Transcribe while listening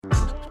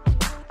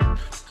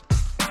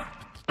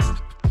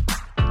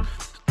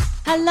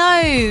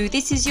Hello,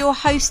 this is your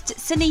host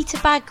Sunita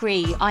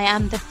Bagri. I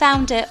am the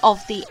founder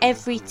of the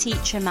Every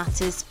Teacher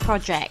Matters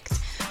project.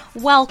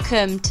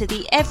 Welcome to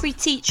the Every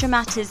Teacher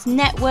Matters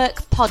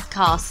Network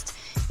podcast.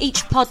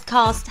 Each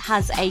podcast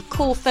has a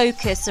core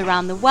focus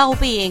around the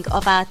well-being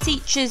of our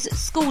teachers,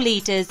 school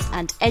leaders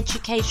and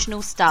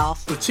educational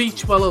staff. The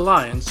Teach Well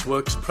Alliance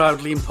works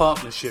proudly in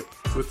partnership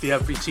with the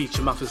Every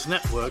Teacher Matters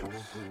Network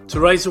to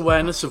raise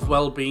awareness of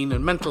well-being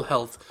and mental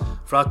health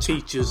for our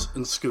teachers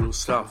and school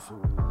staff.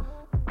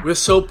 We're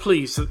so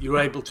pleased that you're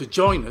able to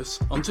join us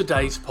on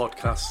today's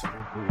podcast.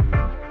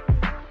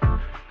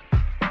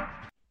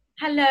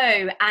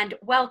 Hello and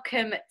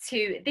welcome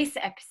to this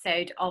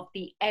episode of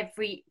the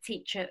Every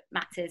Teacher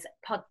Matters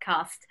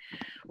podcast.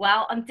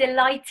 Well, I'm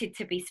delighted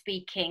to be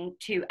speaking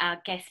to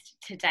our guest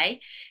today,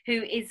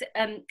 who is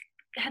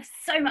has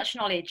so much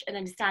knowledge and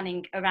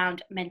understanding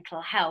around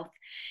mental health.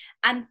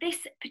 And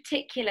this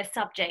particular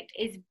subject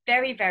is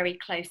very, very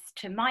close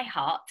to my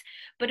heart,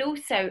 but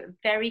also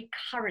very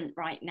current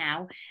right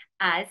now,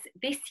 as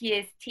this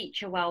year's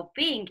Teacher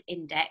Wellbeing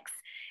Index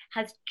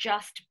has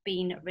just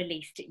been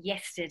released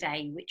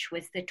yesterday, which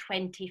was the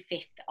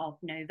 25th of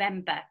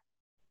November.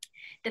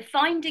 The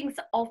findings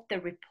of the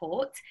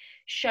report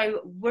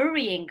show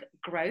worrying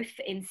growth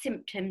in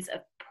symptoms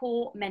of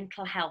poor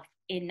mental health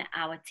in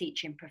our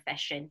teaching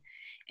profession: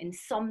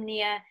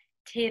 insomnia,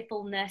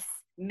 tearfulness,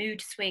 mood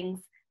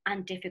swings,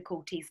 and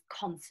difficulties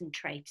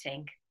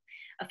concentrating.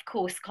 Of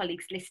course,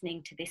 colleagues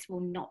listening to this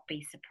will not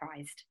be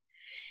surprised.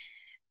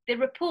 The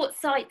report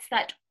cites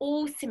that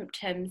all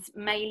symptoms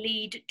may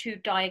lead to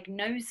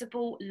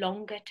diagnosable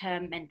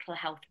longer-term mental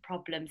health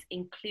problems,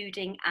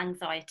 including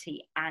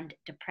anxiety and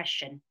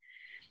depression.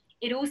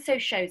 It also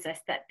shows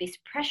us that this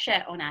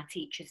pressure on our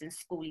teachers and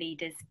school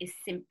leaders is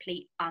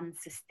simply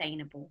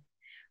unsustainable.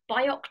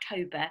 By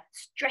October,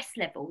 stress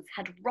levels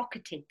had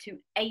rocketed to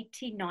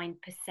 89%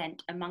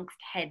 amongst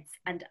heads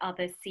and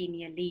other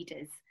senior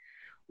leaders.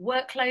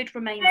 Workload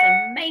remains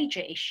a major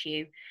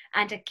issue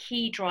and a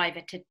key driver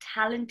to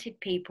talented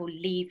people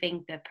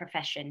leaving the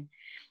profession.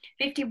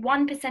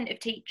 51% of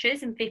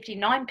teachers and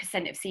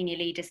 59% of senior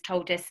leaders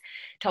told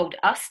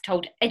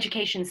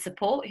Education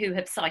Support, who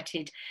have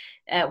cited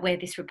where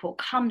this report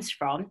comes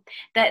from,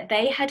 that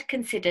they had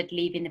considered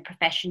leaving the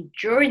profession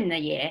during the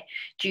year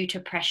due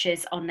to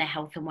pressures on their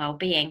health and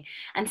well-being.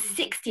 And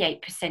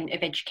 68%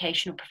 of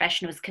educational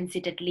professionals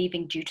considered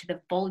leaving due to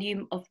the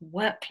volume of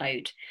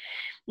workload.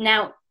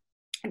 Now,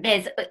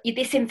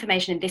 this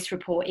information in this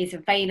report is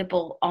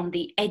available on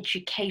the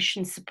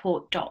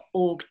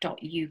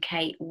educationsupport.org.uk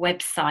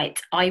website.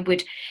 I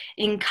would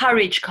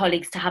encourage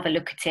colleagues to have a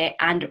look at it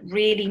and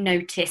really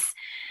notice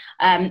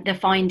the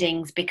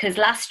findings, because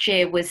last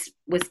year was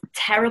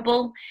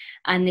terrible,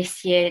 and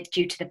this year,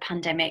 due to the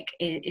pandemic,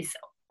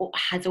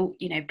 has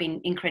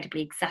been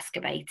incredibly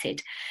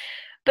exacerbated.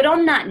 But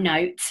on that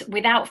note,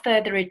 without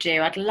further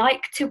ado, I'd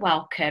like to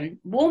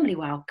warmly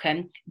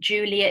welcome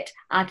Juliet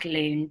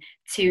Adloon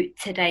to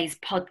today's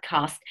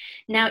podcast.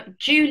 Now,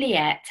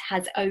 Juliet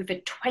has over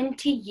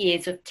 20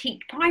 years of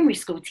primary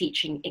school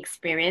teaching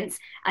experience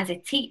as a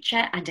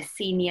teacher and a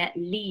senior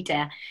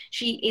leader.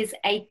 She is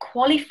a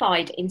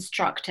qualified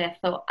instructor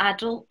for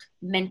adult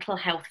mental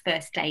health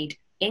first aid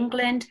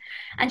England,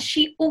 and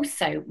she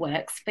also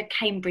works for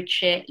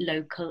Cambridgeshire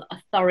Local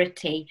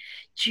Authority.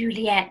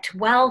 Juliet,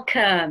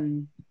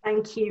 welcome.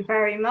 Thank you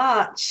very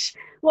much.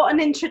 What an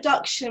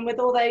introduction with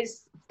all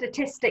those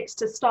statistics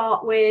to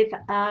start with.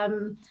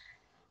 And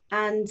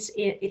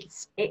it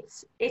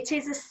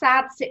is a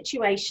sad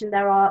situation.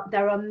 There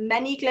are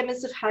many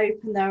glimmers of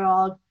hope, and there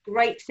are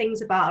great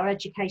things about our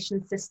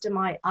education system.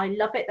 I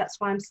love it.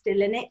 That's why I'm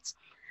still in it.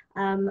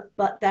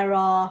 But there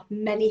are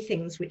many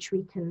things which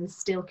we can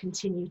still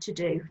continue to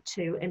do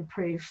to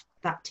improve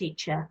that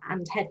teacher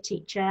and head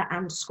teacher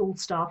and school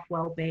staff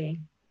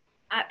well-being.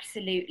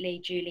 Absolutely,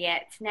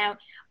 Juliet. Now,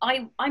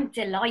 I'm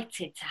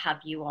delighted to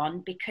have you on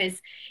because,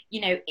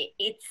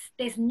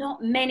 there's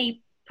not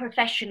many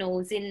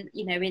professionals in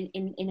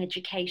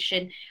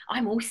education.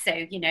 I'm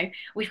also,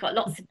 we've got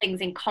lots of things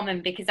in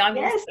common because I'm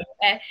also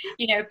a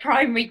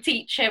primary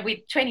teacher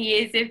with 20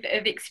 years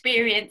of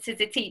experience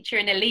as a teacher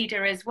and a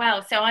leader as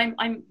well. So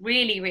I'm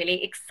really,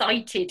 really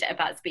excited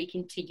about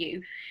speaking to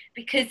you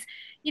because,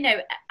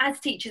 as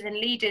teachers and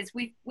leaders,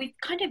 we've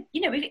kind of,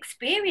 we've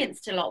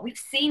experienced a lot. We've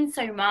seen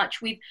so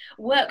much. We've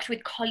worked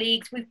with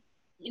colleagues. We've,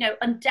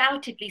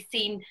 undoubtedly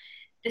seen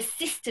the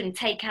system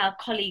take our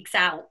colleagues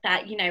out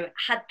that,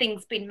 had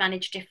things been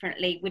managed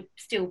differently, would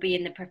still be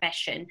in the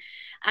profession.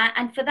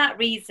 And for that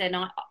reason,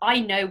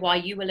 I know why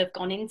you will have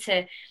gone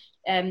into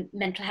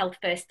mental health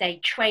first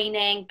aid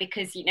training,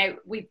 because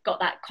we've got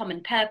that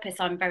common purpose.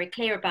 I'm very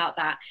clear about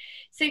that.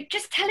 So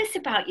just tell us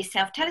about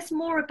yourself. Tell us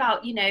more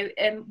about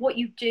what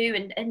you do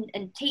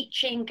and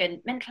teaching and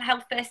mental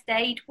health first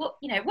aid. What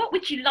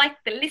would you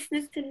like the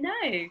listeners to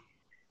know?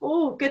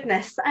 Oh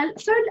goodness. So I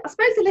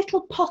suppose a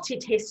little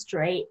potted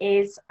history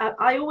is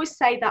I always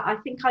say that I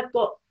think I've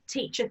got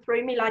teacher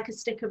through me like a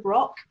stick of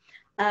rock.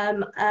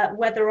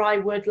 whether I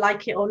would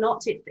like it or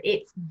not.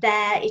 It's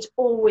there. It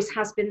always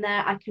has been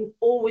there. I can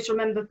always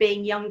remember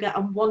being younger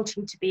and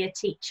wanting to be a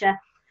teacher.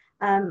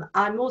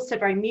 I'm also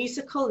very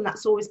musical, and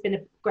that's always been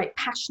a great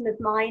passion of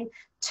mine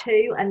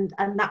too. And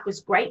that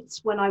was great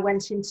when I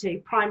went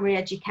into primary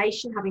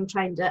education, having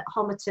trained at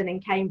Homerton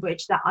in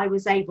Cambridge, that I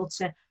was able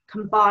to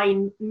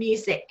combine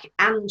music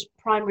and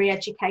primary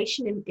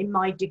education in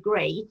my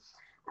degree.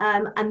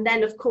 And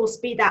then, of course,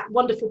 be that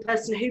wonderful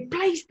person who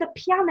plays the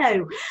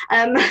piano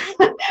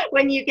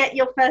when you get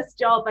your first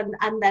job,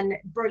 and then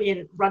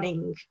brilliant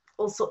running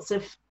all sorts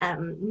of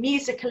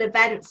musical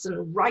events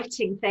and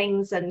writing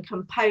things and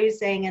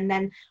composing, and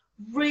then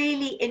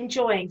really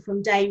enjoying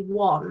from day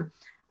one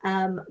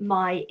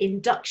my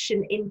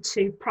induction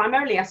into,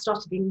 primarily I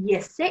started in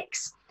year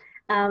 6.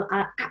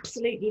 I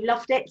absolutely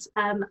loved it,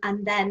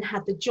 and then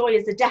had the joy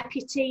as a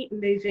deputy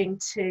moving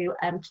to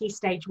Key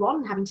Stage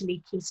 1, having to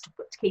lead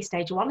Key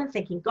Stage 1, and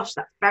thinking, gosh,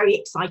 that's very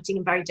exciting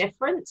and very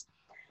different.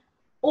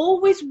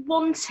 Always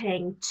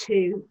wanting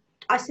to,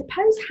 I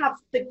suppose, have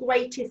the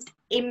greatest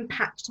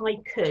impact I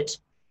could.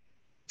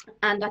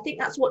 And I think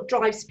that's what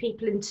drives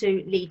people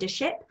into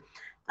leadership.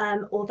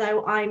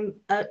 Although I'm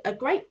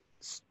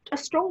a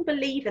strong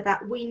believer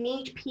that we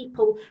need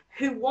people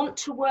who want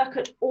to work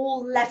at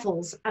all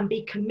levels and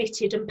be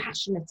committed and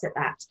passionate at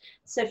that.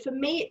 So for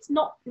me, it's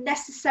not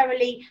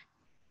necessarily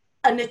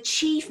an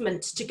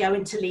achievement to go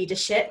into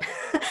leadership.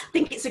 I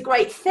think it's a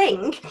great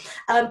thing,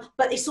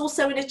 but it's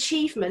also an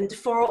achievement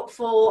for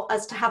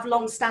us to have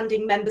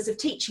long-standing members of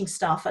teaching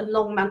staff and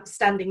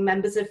long-standing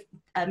members of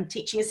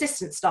teaching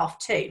assistant staff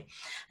too.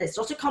 It's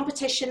not a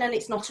competition and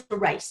it's not a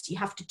race. You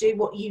have to do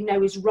what you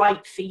know is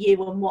right for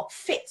you and what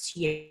fits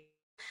you.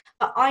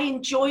 But I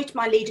enjoyed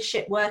my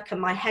leadership work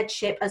and my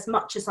headship as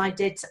much as I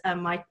did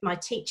my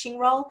teaching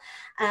role.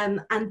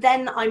 And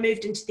then I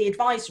moved into the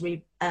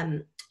advisory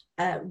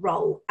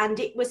role. And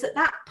it was at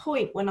that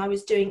point when I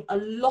was doing a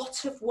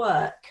lot of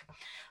work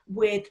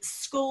with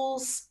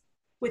schools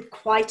with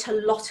quite a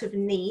lot of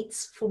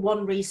needs for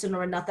one reason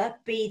or another,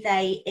 be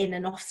they in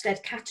an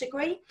Ofsted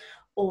category,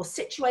 or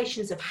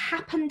situations have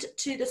happened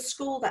to the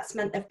school that's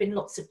meant there have been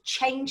lots of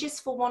changes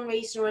for one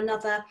reason or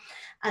another.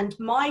 And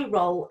my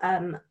role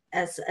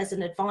as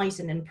an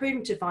advisor, an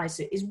improvement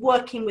advisor, is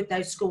working with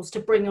those schools to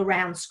bring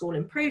around school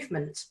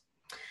improvement.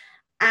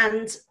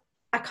 And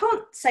I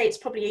can't say it's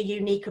probably a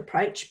unique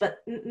approach, but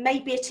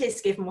maybe it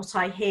is, given what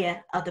I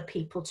hear other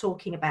people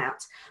talking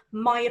about.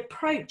 My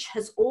approach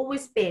has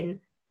always been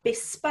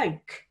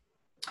bespoke.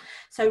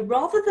 So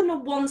rather than a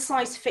one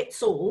size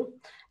fits all,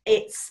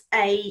 it's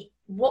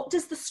what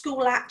does the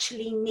school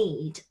actually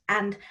need,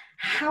 and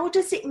how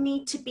does it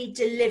need to be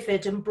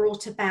delivered and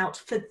brought about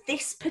for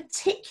this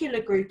particular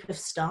group of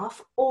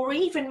staff, or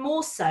even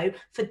more so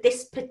for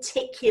this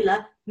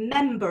particular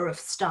member of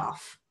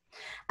staff.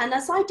 And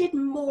as I did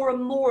more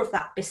and more of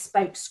that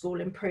bespoke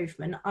school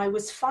improvement, I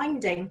was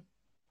finding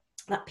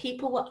that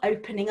people were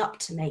opening up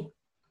to me.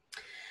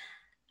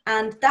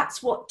 And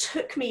that's what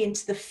took me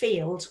into the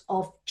field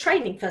of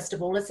training, first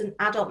of all, as an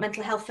adult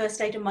mental health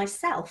first aider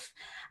myself.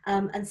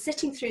 And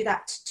sitting through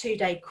that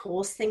 2-day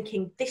course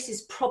thinking this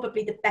is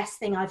probably the best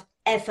thing I've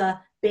ever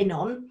been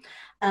on,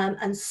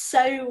 and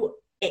so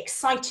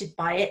excited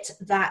by it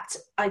that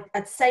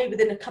I'd say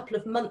within a couple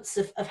of months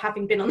of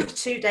having been on the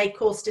 2-day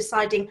course,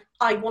 deciding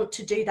I want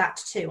to do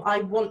that too. I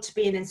want to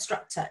be an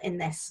instructor in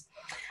this.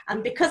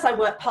 And because I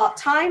work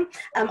part-time,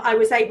 I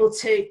was able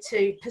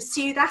to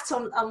pursue that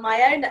on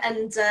my own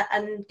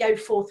and go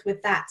forth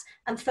with that.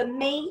 And for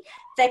me,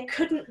 there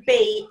couldn't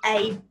be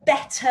a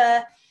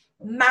better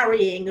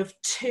marrying of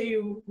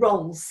two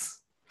roles,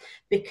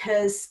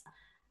 because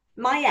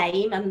my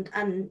aim,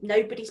 and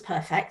nobody's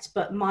perfect,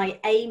 but my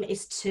aim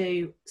is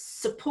to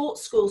support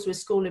schools with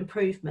school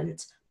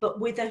improvement,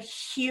 but with a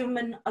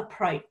human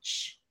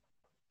approach.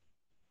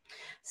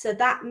 So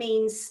that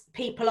means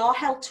people are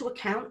held to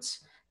account,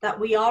 that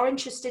we are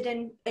interested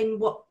in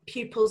what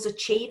pupils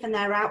achieve and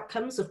their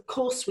outcomes. Of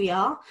course we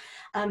are,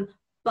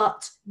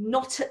 but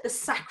not at the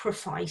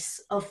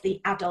sacrifice of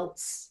the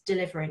adults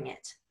delivering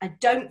it. I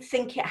don't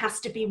think it has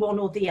to be one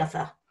or the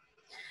other.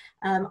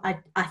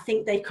 I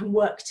think they can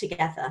work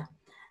together.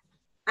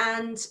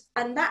 And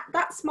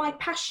that's my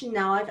passion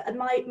now.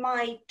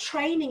 My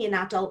training in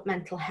adult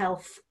mental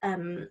health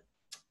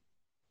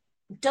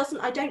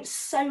I don't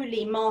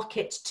solely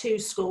market to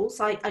schools.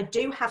 I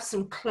do have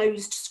some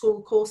closed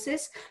school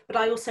courses, but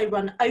I also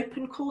run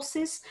open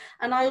courses,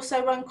 and I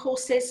also run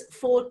courses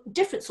for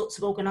different sorts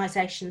of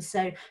organisations.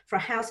 So for a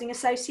housing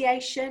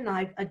association,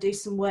 I do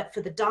some work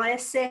for the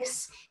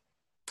diocese.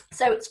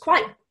 So it's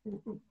quite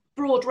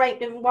broad,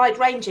 wide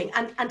ranging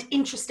and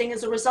interesting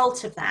as a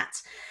result of that.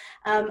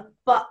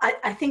 But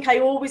I think I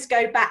always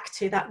go back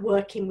to that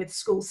working with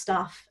school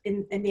staff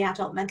in the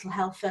adult mental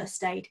health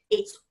first aid.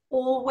 It's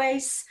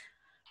always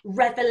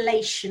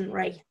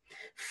revelationary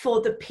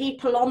for the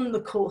people on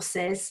the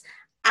courses,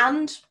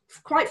 and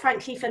quite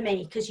frankly for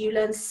me, because you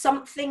learn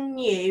something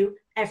new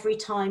every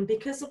time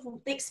because of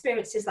the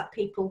experiences that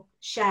people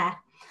share.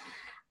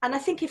 And I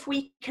think if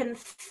we can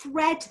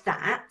thread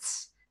that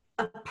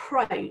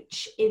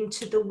approach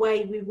into the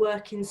way we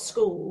work in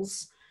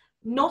schools,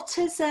 not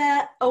as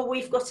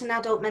we've got an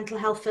adult mental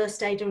health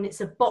first aider and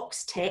it's a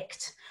box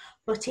ticked,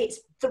 but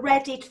it's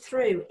threaded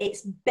through,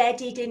 it's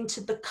bedded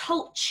into the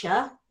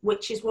culture,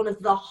 which is one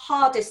of the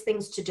hardest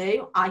things to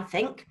do, I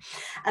think,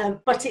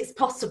 but it's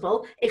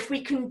possible. If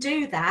we can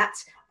do that,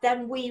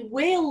 then we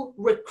will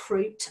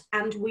recruit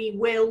and we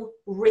will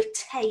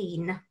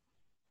retain.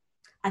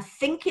 I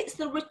think it's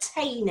the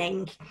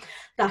retaining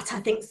that I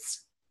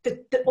think's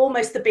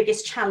almost the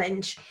biggest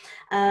challenge,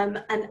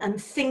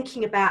 and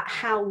thinking about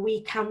how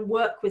we can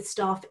work with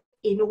staff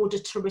in order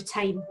to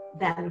retain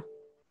them.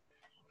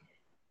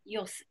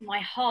 My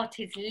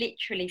heart is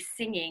literally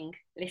singing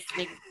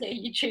listening to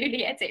you,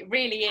 Juliet. It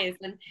really is.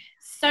 And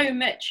so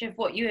much of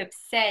what you have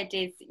said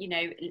is, you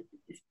know,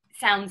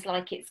 sounds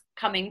like it's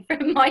coming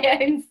from my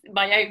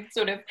own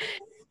sort of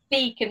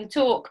speak and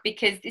talk,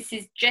 because this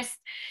is just,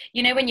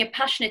 you know, when you're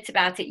passionate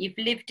about it, you've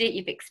lived it,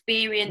 you've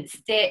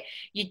experienced it,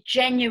 you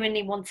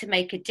genuinely want to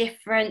make a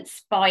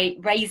difference by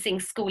raising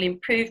school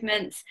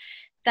improvements.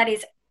 That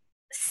is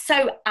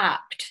so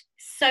apt,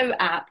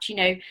 you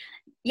know.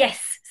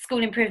 Yes,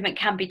 school improvement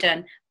can be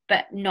done,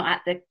 but not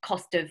at the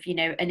cost of, you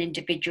know, an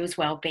individual's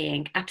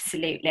well-being.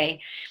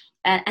 Absolutely.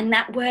 And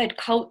that word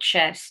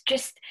culture is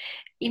just,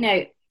 you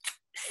know,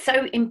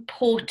 so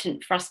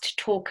important for us to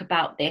talk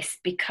about this,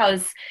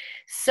 because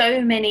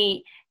so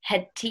many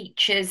head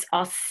teachers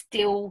are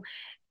still,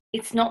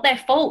 it's not their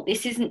fault.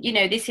 This isn't, you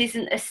know, this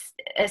isn't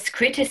us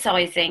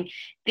criticizing.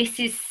 This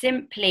is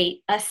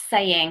simply us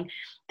saying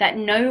that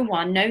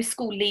no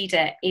school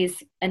leader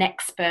is an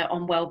expert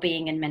on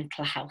well-being and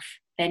mental health.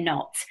 They're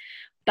not.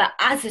 But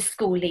as a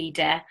school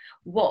leader,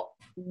 what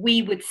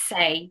we would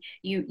say,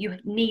 you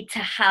need to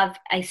have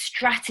a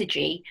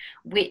strategy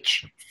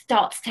which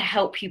starts to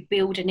help you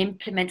build and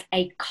implement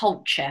a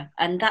culture,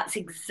 and that's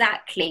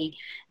exactly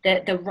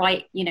the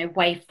right, you know,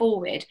 way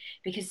forward.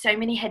 Because so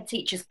many head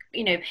teachers,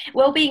 you know,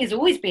 well-being has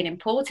always been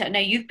important. I know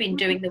you've been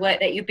doing the work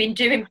that you've been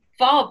doing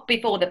far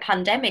before the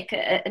pandemic,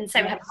 and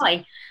so have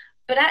I.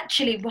 But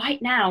actually,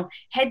 right now,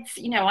 heads,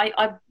 you know,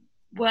 I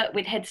work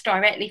with heads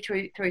directly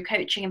through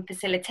coaching and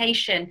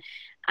facilitation.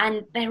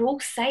 And they're all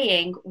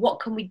saying, what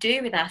can we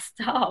do with our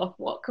staff?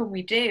 What can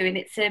we do? And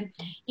it's,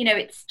 you know,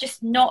 it's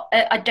just not,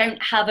 I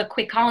don't have a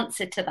quick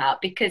answer to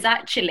that, because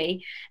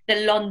actually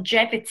the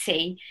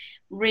longevity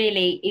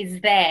really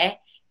is there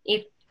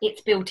if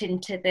it's built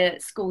into the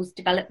school's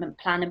development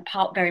plan and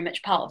very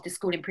much part of the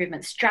school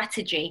improvement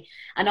strategy.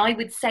 And I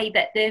would say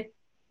that the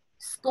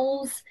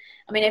schools,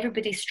 I mean,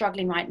 everybody's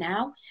struggling right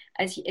now,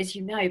 as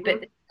you know,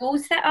 but the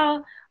schools that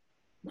are,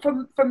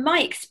 from my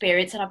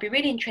experience, and I'd be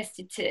really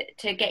interested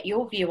to get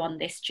your view on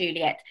this,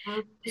 Juliet,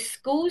 the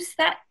schools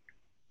that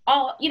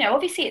are, you know,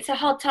 obviously it's a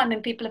hard time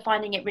and people are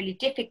finding it really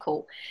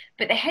difficult,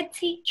 but the head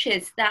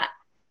teachers that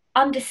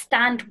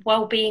understand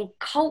well-being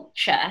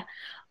culture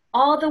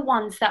are the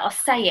ones that are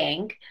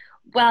saying,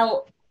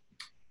 well,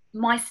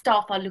 my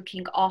staff are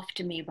looking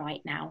after me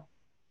right now,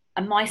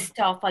 and my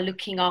staff are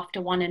looking after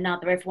one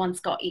another.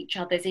 Everyone's got each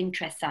other's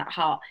interests at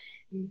heart.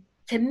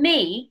 To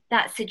me,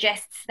 that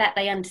suggests that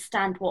they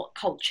understand what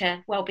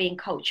culture, well-being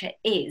culture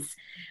is.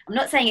 I'm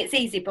not saying it's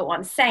easy, but what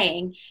I'm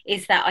saying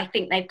is that I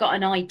think they've got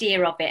an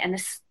idea of it. And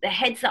the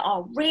heads that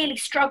are really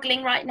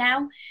struggling right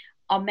now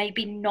are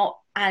maybe not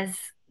as,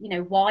 you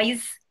know,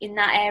 wise in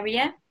that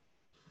area.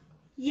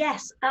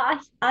 Yes, I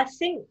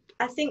think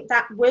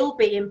that will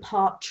be in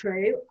part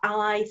true.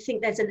 I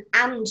think there's an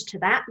and to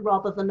that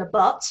rather than a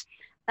but.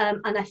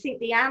 And I think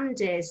the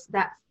and is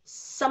that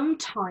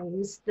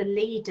sometimes the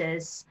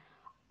leaders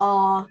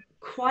are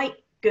quite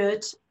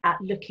good at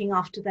looking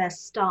after their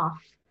staff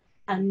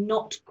and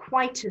not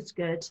quite as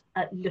good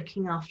at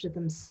looking after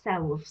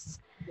themselves.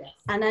 Yes.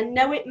 And I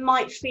know it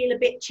might feel a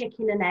bit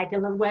chicken and egg,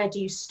 and where do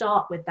you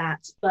start with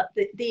that? But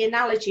the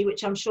analogy,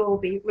 which I'm sure will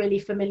be really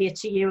familiar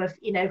to you, of,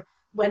 you know,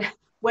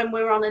 when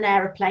we're on an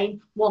aeroplane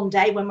one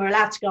day, when we're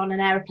allowed to go on an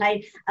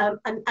aeroplane,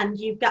 and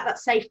you've got that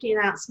safety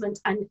announcement,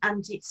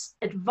 and it's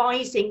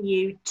advising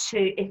you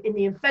to, in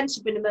the event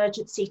of an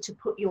emergency, to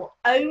put your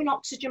own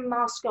oxygen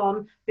mask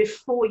on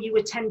before you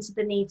attend to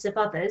the needs of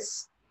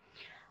others.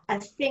 I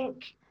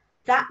think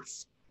that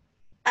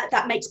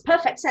makes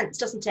perfect sense,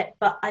 doesn't it?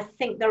 But I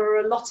think there are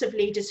a lot of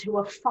leaders who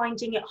are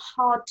finding it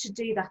hard to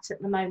do that at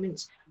the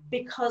moment,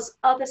 because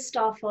other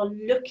staff are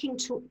looking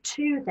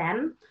to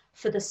them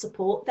for the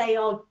support. They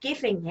are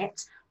giving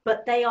it,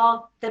 but they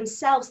are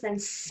themselves then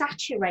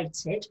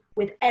saturated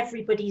with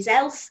everybody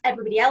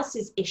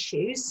else's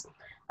issues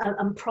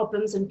and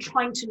problems, and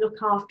trying to look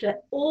after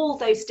all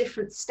those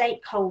different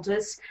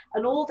stakeholders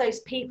and all those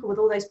people with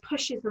all those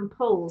pushes and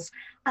pulls,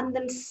 and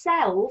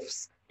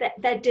themselves, that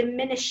they're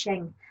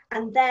diminishing,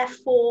 and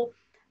therefore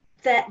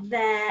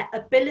their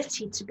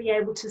ability to be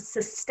able to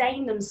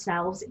sustain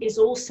themselves is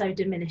also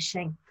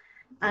diminishing.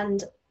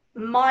 And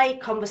my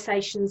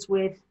conversations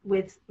with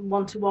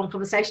one-to-one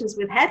conversations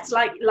with heads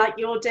like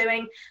you're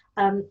doing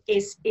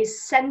is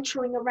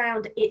centering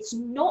around, it's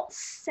not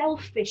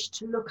selfish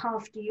to look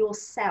after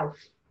yourself.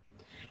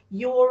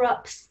 You're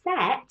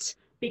upset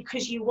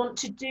because you want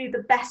to do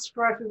the best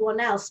for everyone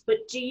else.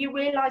 But do you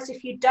realize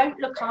if you don't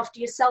look after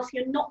yourself,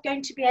 you're not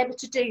going to be able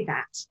to do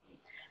that?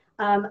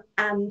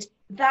 And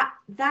that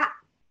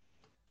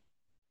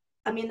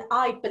I mean,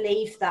 I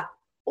believe that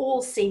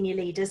all senior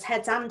leaders,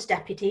 heads and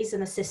deputies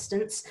and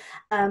assistants,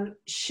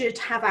 should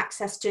have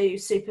access to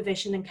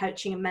supervision and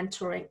coaching and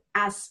mentoring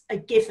as a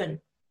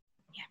given.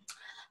 Yeah.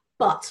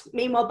 But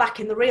meanwhile, back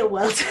in the real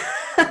world,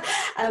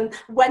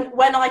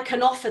 when I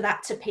can offer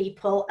that to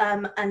people,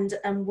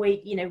 and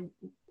we, you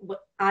know,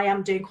 I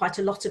am doing quite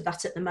a lot of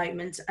that at the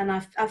moment, and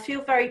I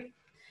feel very,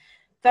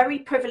 very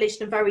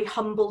privileged and very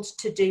humbled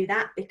to do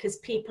that, because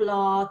people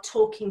are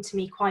talking to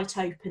me quite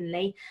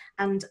openly,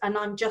 and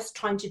I'm just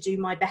trying to do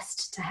my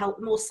best to help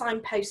them or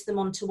signpost them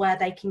onto where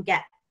they can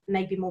get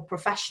maybe more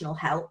professional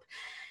help.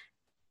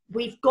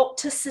 We've got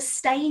to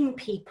sustain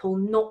people,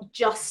 not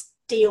just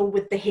deal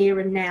with the here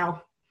and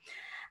now.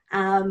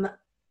 And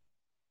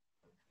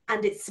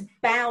it's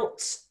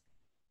about,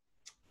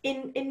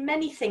 in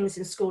many things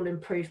in school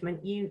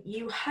improvement,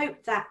 you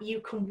hope that you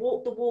can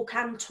walk the walk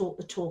and talk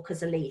the talk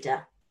as a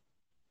leader.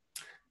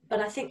 But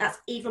I think that's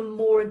even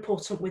more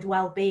important with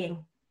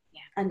well-being,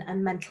 yeah,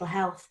 and mental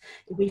health.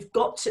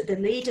 The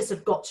leaders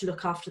have got to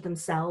look after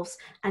themselves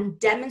and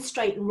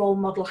demonstrate and role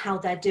model how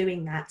they're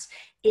doing that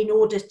in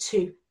order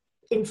to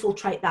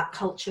infiltrate that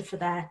culture for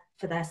their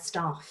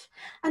staff.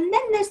 And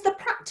then there's the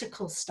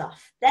practical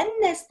stuff. Then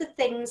there's the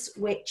things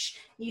which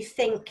you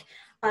think,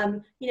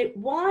 you know,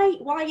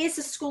 why is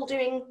a school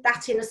doing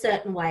that in a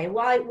certain way?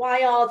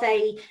 Why are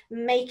they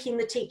making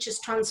the teachers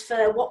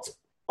transfer what's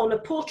on a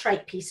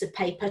portrait piece of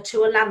paper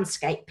to a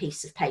landscape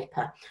piece of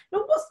paper?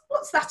 Now,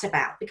 what's that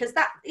about? Because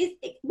that is,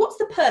 what's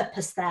the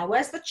purpose there?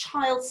 Where's the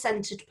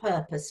child-centered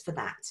purpose for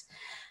that?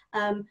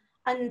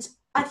 And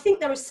I think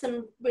there are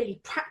some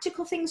really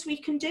practical things we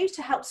can do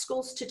to help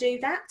schools to do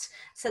that,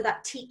 so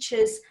that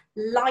teachers'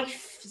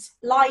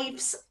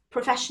 lives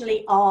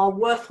professionally are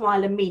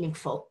worthwhile and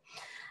meaningful.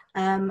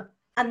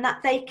 And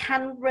that they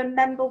can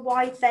remember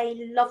why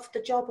they loved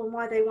the job and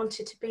why they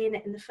wanted to be in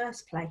it in the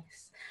first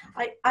place.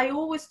 I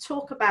always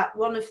talk about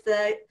one of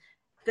the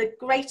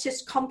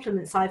greatest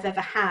compliments I've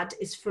ever had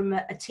is from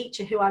a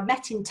teacher who I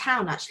met in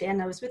town, actually,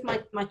 and I was with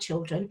my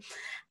children,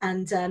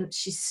 and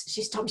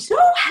she's told me,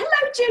 "Oh,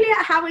 hello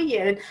Juliet, how are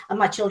you?" And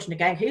my children are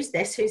going, who's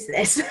this they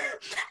say,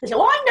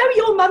 "Oh, I know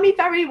your mummy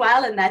very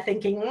well," and they're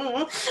thinking,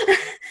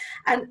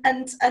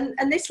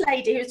 and this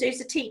lady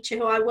who's a teacher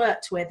who I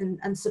worked with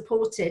and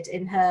supported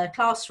in her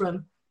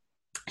classroom,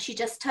 she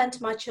just turned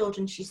to my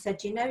children, she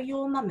said, "You know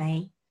your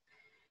mummy,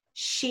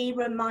 she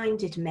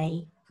reminded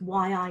me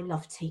why I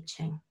love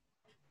teaching."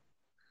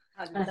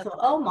 And I thought,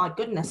 oh my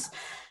goodness.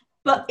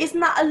 But isn't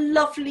that a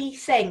lovely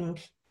thing?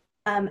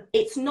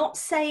 It's not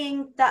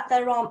saying that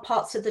there aren't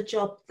parts of the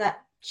job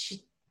that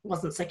she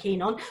wasn't so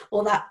keen on,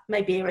 or that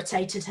maybe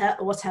irritated her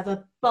or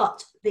whatever,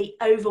 but the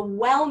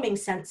overwhelming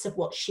sense of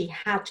what she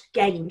had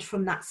gained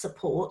from that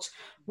support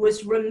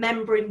was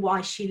remembering why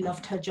she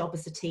loved her job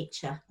as a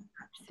teacher.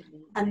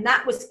 Absolutely. And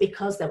that was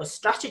because there were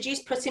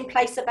strategies put in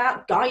place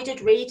about guided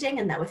reading,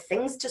 and there were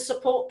things to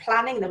support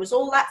planning. There was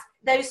all that,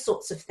 those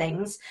sorts of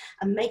things,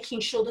 and making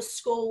sure the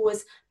school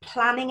was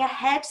planning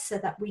ahead so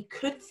that we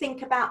could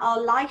think about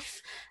our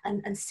life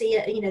and see,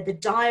 you know, the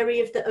diary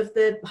of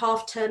the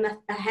half term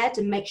ahead,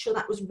 and make sure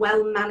that was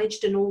well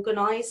managed and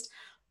organized.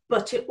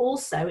 But it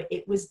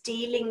was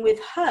dealing with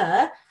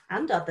her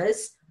and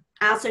others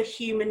as a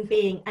human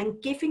being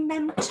and giving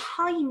them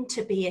time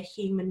to be a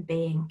human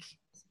being.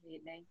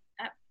 Absolutely.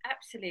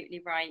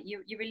 Absolutely right.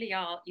 You really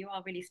are. You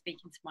are really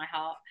speaking to my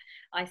heart.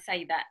 I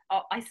say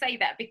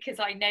that because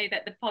I know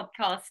that the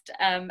podcast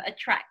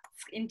attracts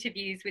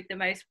interviews with the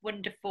most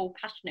wonderful,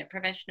 passionate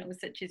professionals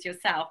such as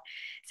yourself.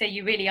 So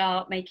you really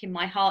are making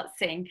my heart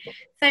sing.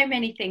 So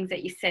many things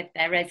that you said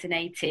there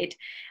resonated,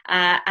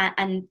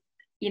 and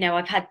you know,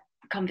 I've had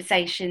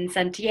conversations,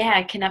 and yeah,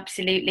 I can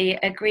absolutely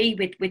agree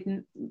with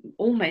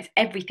almost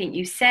everything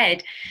you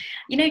said.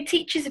 You know,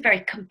 teachers are very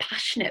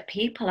compassionate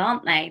people,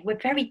 aren't they? We're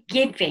very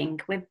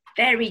giving,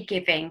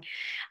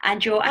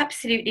 and you're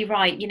absolutely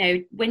right. You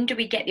know, when do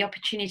we get the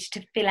opportunity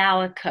to fill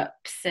our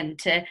cups and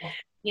to,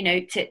 you know,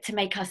 to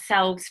make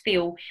ourselves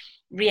feel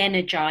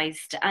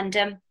re-energized?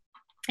 And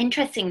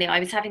interestingly, I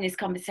was having this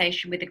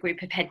conversation with a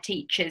group of head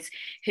teachers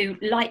who,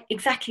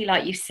 exactly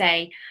like you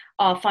say,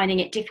 are finding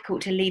it difficult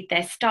to lead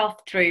their staff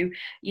through,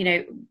 you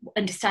know,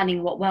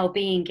 understanding what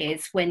well-being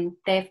is when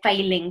they're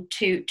failing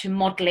to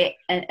model it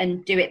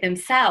and do it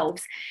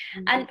themselves.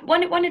 Mm-hmm.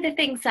 And one of the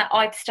things that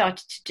I've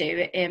started to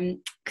do,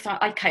 because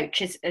I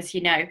coach, as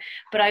you know,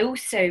 but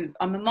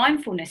I'm a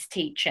mindfulness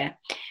teacher,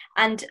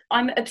 and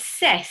I'm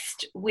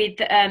obsessed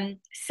with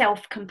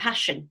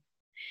self-compassion,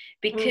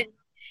 because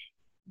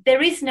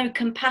there is no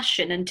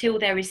compassion until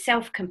there is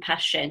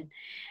self-compassion.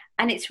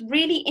 And it's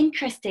really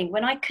interesting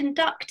when I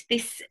conduct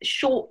this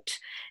short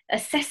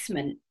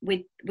assessment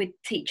with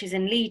teachers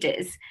and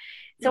leaders,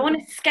 So on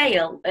a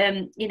scale,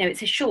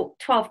 it's a short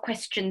 12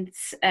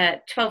 questions,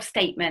 12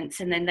 statements,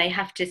 and then they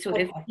have to sort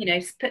of,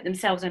 put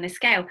themselves on a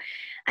scale.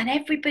 And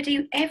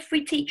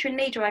every teacher and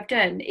leader I've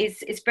done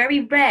it's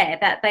very rare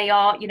that they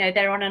are,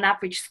 they're on an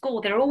average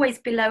score. They're always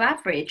below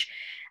average.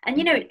 And,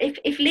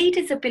 if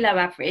leaders are below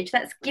average,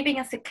 that's giving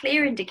us a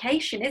clear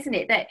indication, isn't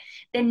it, that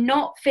they're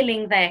not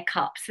filling their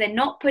cups, they're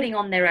not putting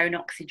on their own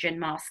oxygen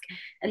mask.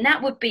 And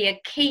that would be a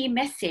key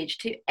message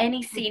to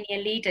any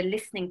senior leader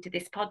listening to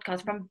this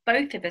podcast from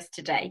both of us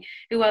today,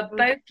 who are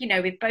both,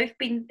 we've both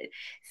been,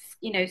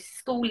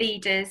 school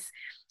leaders,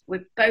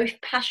 we're both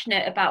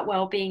passionate about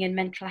well-being and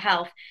mental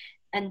health.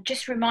 And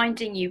just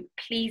reminding you,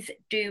 please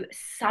do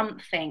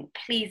something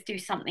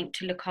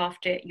to look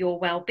after your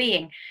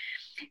well-being.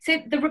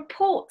 So the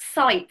report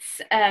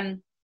cites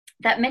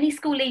that many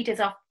school leaders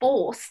are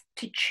forced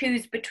to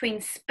choose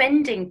between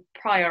spending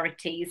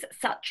priorities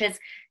such as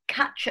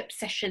catch-up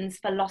sessions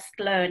for lost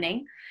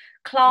learning,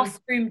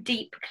 classroom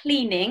deep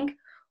cleaning,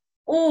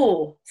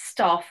 or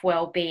staff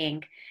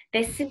well-being.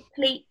 There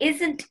simply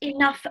isn't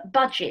enough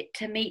budget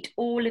to meet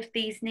all of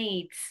these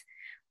needs.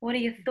 What are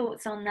your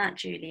thoughts on that,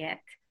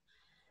 Juliet?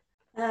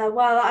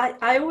 Well,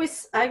 I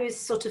always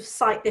sort of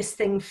cite this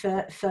thing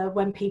for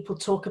when people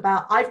talk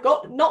about I've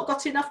not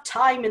got enough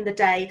time in the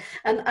day,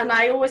 and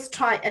I always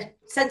try. A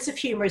sense of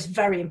humour is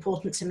very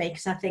important to me,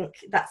 because I think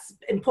that's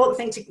an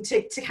important thing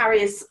to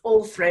carry us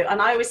all through.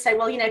 And I always say,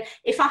 well,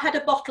 if I had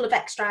a bottle of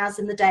extra hours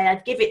in the day,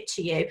 I'd give it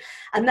to you.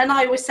 And then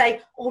I always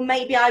say, or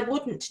maybe I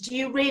wouldn't. Do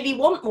you really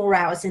want more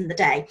hours in the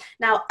day?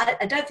 Now,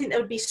 I don't think there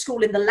would be a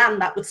school in the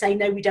land that would say,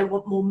 no, we don't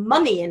want more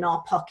money in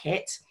our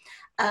pocket.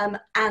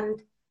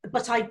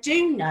 But I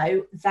do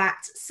know that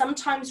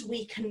sometimes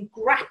we can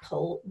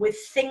grapple with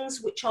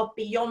things which are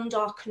beyond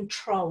our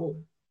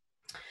control.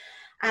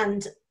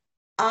 And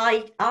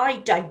I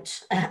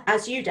don't,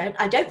 as you don't,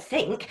 I don't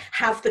think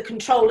have the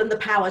control and the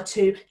power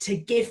to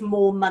give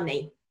more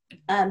money.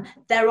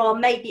 There are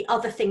maybe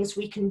other things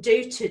we can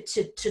do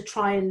to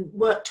try and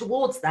work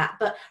towards that.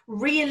 But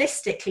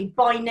realistically,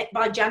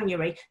 by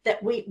January, that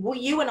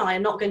you and I are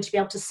not going to be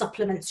able to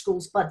supplement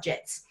schools'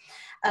 budgets.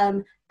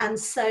 And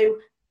so,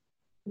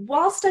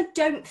 whilst I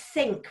don't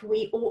think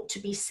we ought to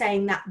be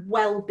saying that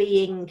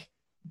well-being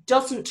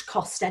doesn't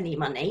cost any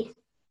money,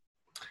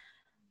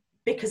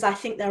 because I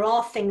think there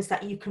are things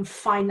that you can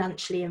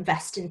financially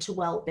invest into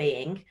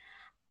well-being,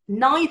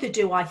 neither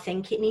do I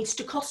think it needs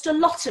to cost a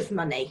lot of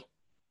money.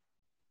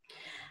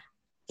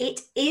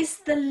 It is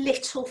the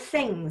little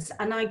things,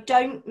 and I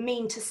don't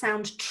mean to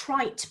sound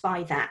trite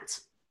by that.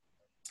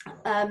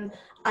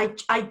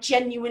 I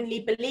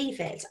genuinely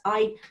believe it.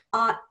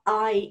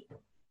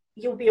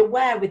 You'll be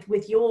aware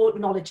with your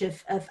knowledge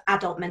of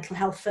adult mental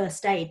health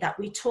first aid that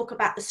we talk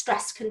about the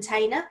stress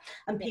container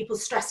and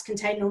people's stress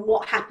container and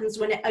what happens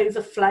when it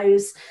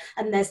overflows,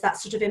 and there's that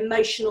sort of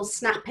emotional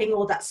snapping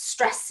or that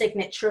stress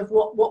signature of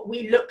what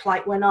we look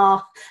like when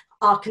our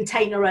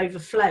container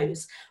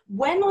overflows.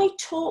 When I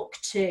talk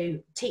to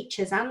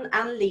teachers and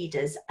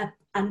leaders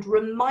and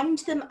remind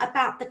them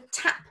about the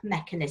tap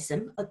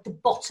mechanism at the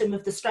bottom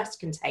of the stress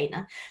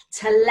container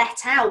to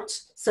let out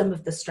some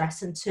of the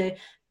stress and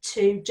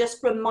to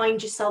just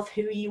remind yourself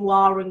who you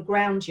are and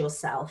ground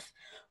yourself,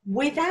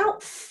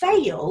 without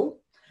fail,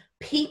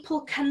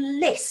 people can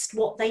list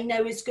what they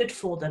know is good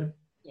for them.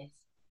 Yes.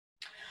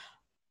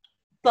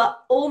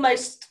 But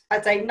almost,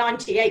 I'd say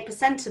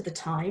 98% of the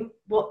time,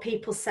 what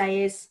people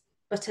say is,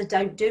 but I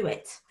don't do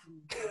it.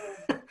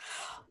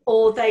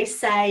 Or they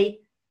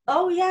say,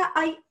 oh yeah,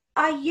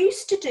 I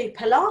used to do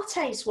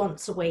Pilates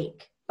once a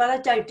week, but I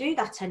don't do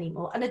that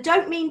anymore. And I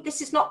don't mean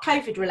this is not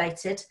COVID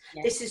related.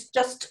 Yes. This is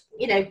just,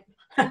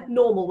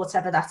 normal,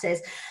 whatever that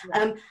is.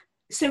 Yes.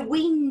 So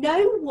we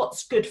know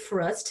what's good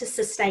for us to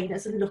sustain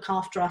us and look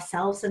after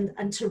ourselves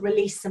and to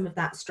release some of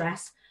that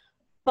stress,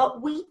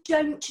 but we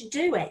don't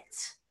do it.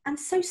 And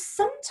so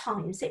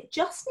sometimes it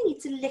just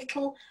needs a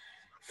little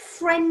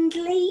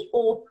friendly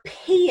or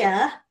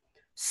peer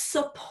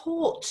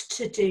support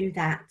to do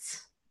that.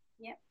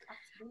 Yep,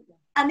 absolutely.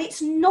 And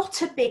it's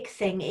not a big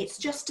thing, it's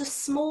just a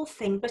small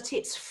thing, but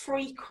it's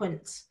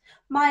frequent.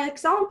 My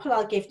example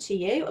I'll give to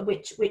you,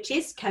 which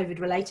is COVID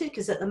related,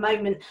 because at the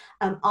moment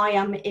I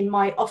am in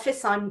my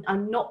office, I'm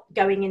not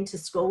going into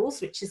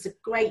schools, which is a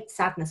great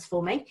sadness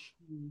for me.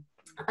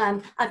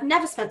 I've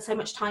never spent so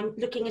much time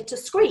looking at a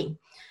screen,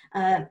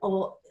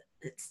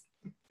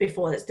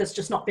 before. That's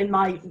just not been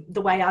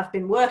the way I've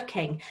been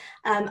working.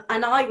 And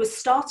I was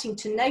starting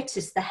to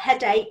notice the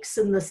headaches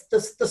and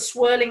the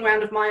swirling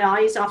around of my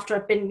eyes after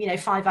I've been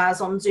 5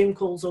 hours on Zoom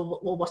calls or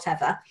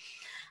whatever.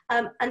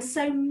 And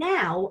so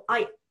now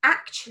I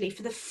actually,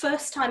 for the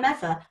first time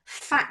ever,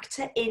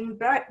 factor in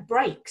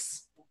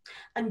breaks.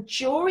 And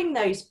during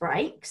those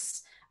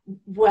breaks,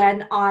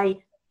 when I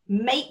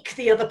make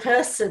the other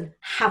person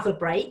have a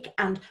break,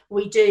 and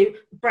we do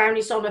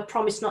brownies on a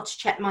promise not to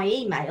check my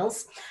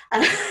emails,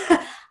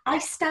 I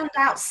stand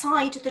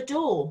outside the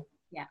door.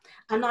 Yeah.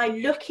 And I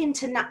look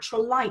into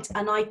natural light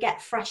and I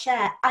get fresh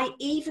air. I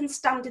even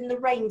stand in the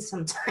rain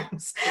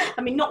sometimes.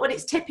 I mean, not when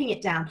it's tipping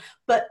it down,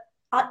 but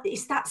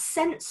it's that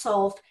sense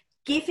of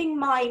giving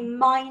my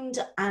mind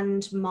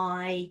and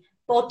my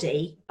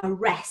body a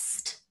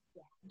rest,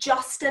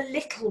 just a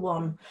little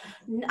one.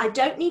 I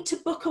don't need to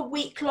book a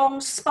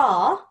week-long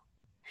spa.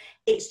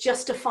 It's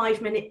just a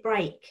 5-minute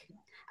break.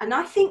 And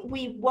I think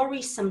we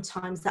worry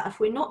sometimes that if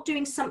we're not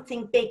doing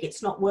something big,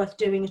 it's not worth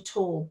doing at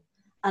all.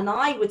 And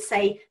I would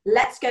say,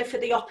 let's go for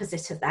the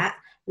opposite of that.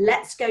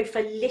 Let's go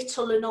for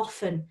little and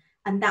often,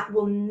 and that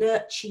will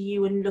nurture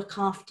you and look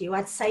after you.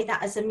 I'd say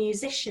that as a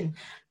musician.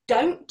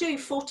 Don't do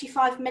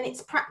 45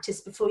 minutes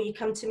practice before you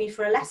come to me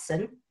for a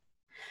lesson.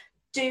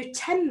 Do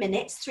 10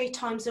 minutes 3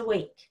 times a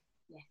week.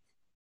 Yeah.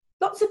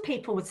 Lots of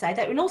people would say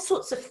that in all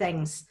sorts of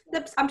things.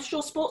 I'm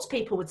sure sports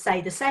people would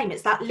say the same.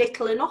 It's that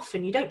little and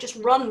often. You don't just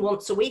run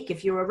once a week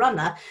if you're a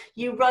runner.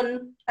 You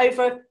run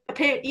over a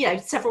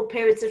period, several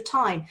periods of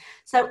time.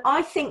 So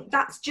I think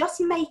that's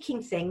just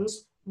making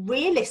things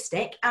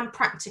realistic and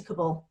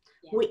practicable,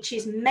 which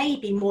is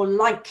maybe more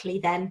likely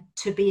then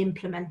to be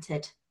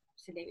implemented.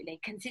 Absolutely.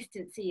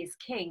 Consistency is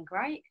king,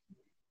 right?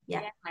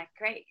 Yeah.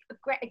 Great.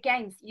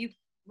 Again, you've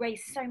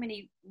raised so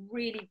many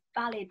really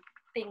valid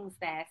things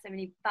there, so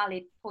many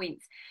valid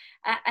points.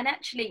 And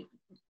actually,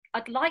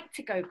 I'd like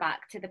to go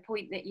back to the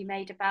point that you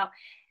made about,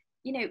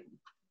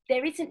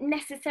 there isn't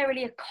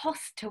necessarily a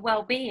cost to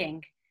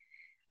well-being.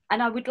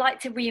 And I would like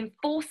to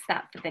reinforce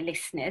that for the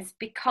listeners,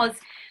 because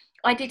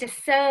I did a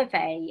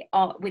survey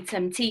with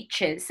some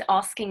teachers,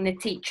 asking the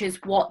teachers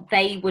what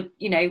they would,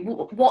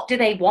 what do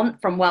they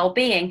want from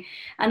well-being?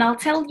 And I'll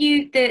tell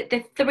you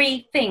the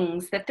 3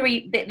 things,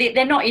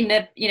 they're not in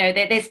the,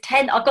 there's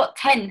 10, I've got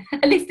 10,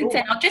 a list of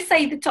 10. I'll just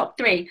say the top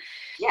 3.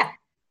 Yeah.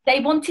 They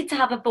wanted to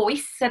have a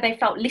voice, so they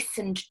felt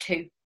listened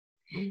to.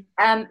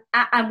 And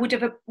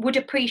would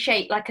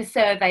appreciate like a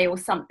survey or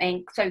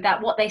something, so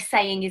that what they're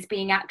saying is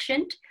being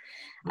actioned.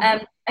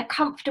 A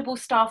comfortable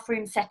staff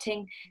room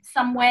setting,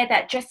 somewhere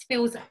that just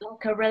feels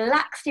like a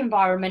relaxed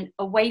environment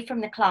away from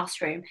the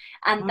classroom,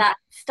 and that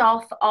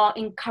staff are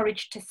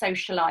encouraged to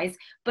socialise,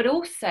 but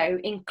also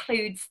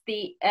includes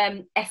the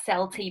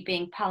SLT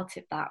being part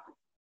of that,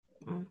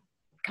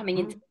 coming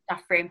into the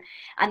staff room,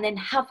 and then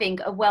having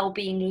a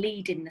wellbeing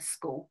lead in the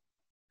school.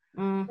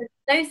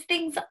 Those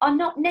things are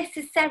not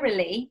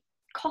necessarily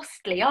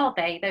costly, are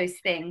they, those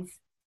things?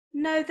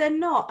 No, they're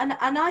not.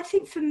 And I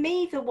think for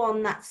me, the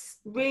one that's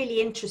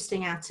really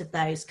interesting out of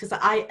those, because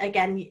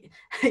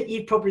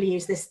you'd probably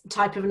use this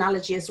type of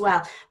analogy as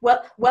well.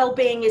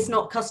 Well-being is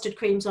not custard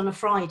creams on a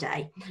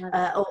Friday,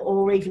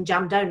 or even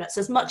jam donuts.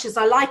 As much as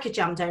I like a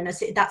jam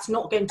donut, that's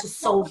not going to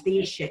solve the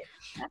issue.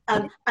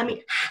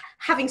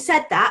 Having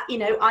said that,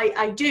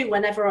 I do,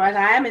 whenever I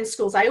am in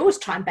schools, I always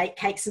try and bake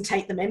cakes and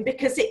take them in,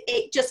 because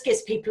it just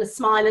gives people a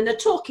smile and a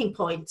talking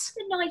point. It's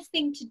a nice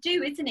thing to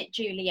do, isn't it,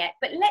 Juliet?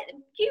 But let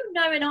you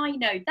know, and I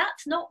know,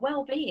 that's not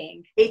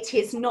well-being. It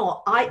is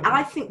not.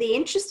 I think the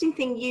interesting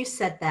thing you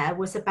said there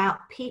was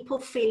about people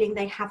feeling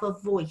they have a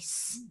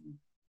voice.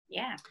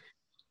 Yeah.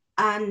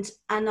 And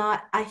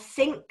I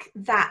think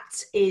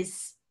that's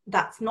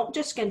not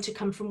just going to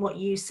come from what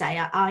you say.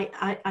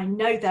 I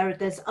know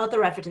there's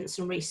other evidence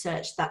and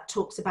research that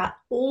talks about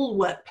all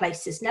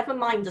workplaces, never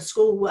mind the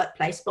school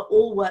workplace, but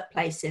all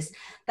workplaces,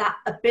 that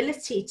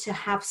ability to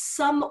have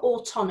some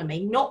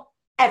autonomy, not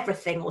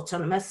everything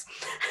autonomous,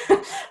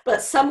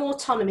 but some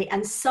autonomy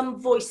and some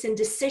voice in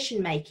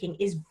decision making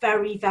is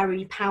very,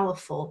 very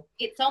powerful.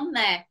 It's on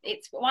there.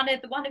 It's one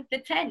of the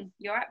 10.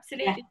 You're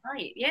absolutely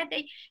right. Yeah,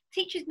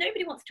 teachers,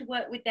 nobody wants to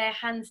work with their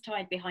hands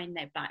tied behind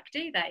their back,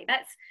 do they?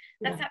 That's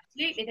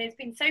absolutely. There's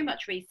been so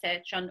much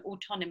research on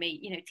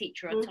autonomy,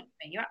 teacher autonomy.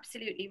 You're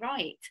absolutely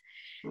right.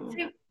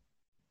 So,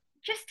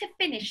 just to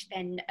finish,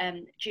 then,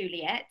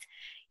 Juliet,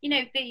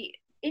 the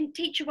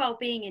Teacher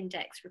Wellbeing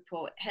Index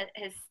report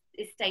is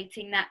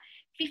stating that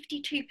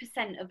 52%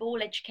 of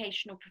all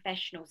educational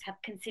professionals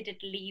have considered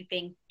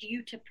leaving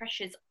due to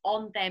pressures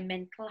on their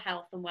mental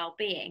health and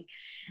well-being.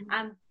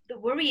 And the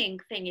worrying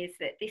thing is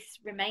that this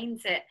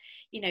remains at,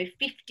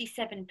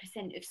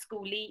 57% of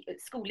school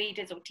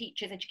leaders or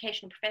teachers,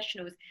 educational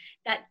professionals,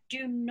 that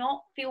do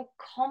not feel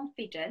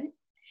confident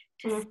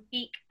to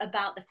speak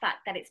about the fact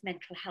that it's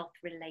mental health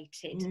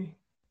related.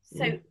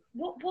 So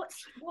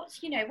what's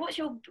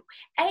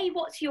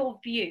your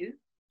view?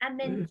 And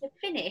then to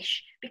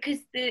finish, because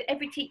the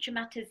Every Teacher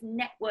Matters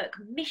network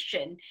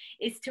mission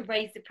is to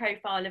raise the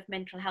profile of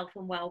mental health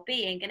and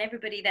well-being, and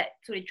everybody that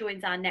sort of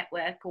joins our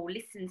network or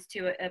listens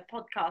to a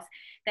podcast,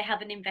 they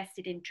have an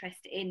invested interest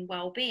in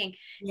well-being.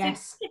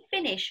 Yes. So to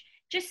finish,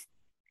 just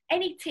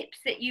any tips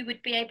that you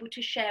would be able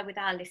to share with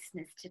our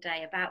listeners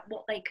today about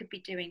what they could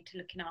be doing to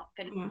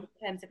in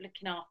terms of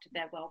looking after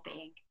their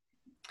well-being?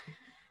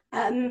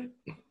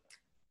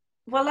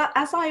 Well,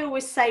 as I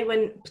always say,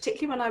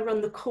 particularly when I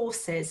run the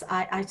courses,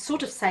 I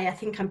sort of say, I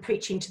think I'm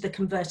preaching to the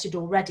converted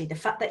already. The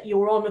fact that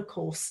you're on a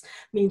course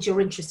means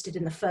you're interested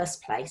in the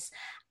first place.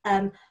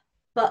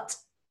 But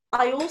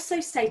I also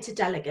say to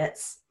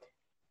delegates,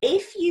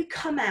 if you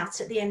come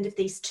out at the end of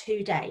these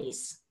 2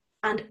 days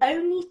and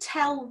only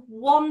tell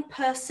one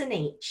person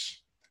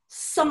each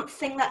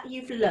something that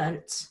you've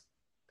learnt,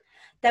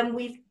 then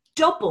we've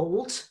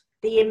doubled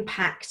the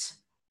impact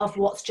of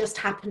what's just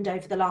happened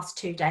over the last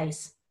 2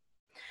 days.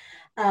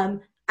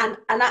 And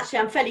actually,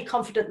 I'm fairly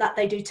confident that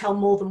they do tell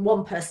more than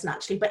one person,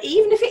 actually. But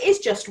even if it is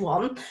just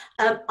one,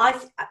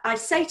 I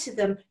say to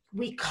them,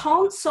 we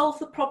can't solve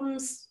the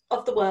problems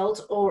of the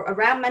world or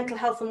around mental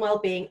health and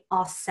well-being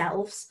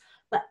ourselves,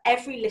 but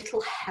every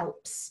little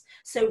helps.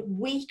 So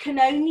we can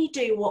only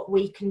do what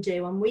we can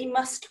do, and we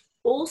must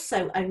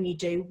also only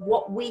do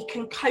what we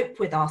can cope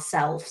with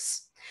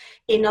ourselves.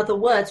 In other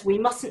words, we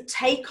mustn't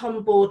take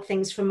on board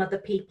things from other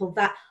people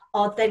that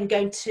are then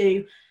going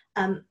to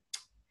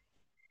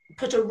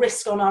put a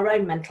risk on our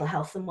own mental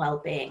health and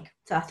well-being.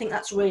 So I think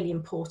that's really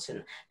important.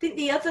 I think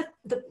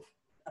the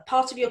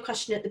part of your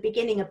question at the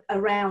beginning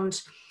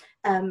around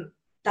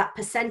that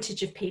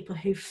percentage of people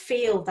who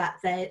feel that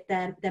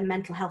their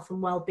mental health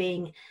and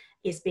well-being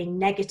is being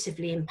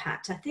negatively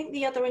impacted. I think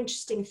the other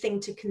interesting thing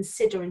to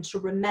consider and to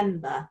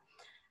remember,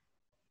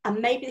 and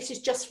maybe this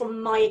is just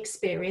from my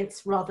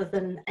experience rather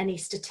than any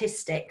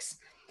statistics,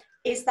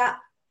 is that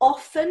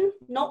often,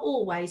 not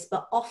always,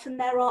 but often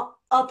there are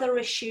other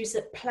issues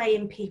at play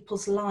in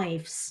people's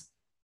lives.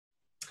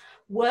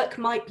 Work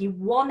might be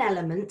one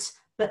element,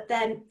 but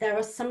then there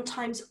are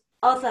sometimes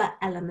other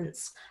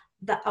elements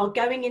that are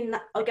going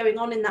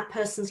on in that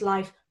person's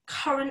life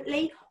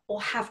currently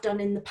or have done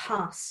in the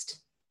past.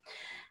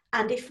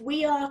 And if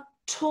we are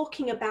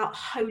talking about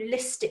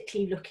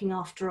holistically looking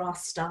after our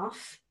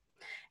staff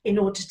in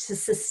order to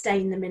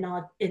sustain them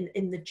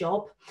in the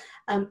job,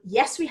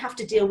 yes, we have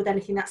to deal with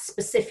anything that's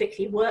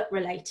specifically work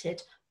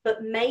related,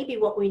 but maybe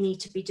what we need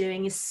to be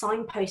doing is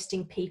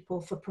signposting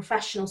people for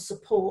professional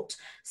support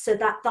so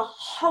that the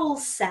whole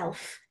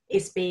self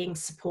is being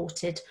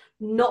supported,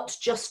 not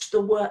just the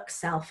work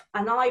self.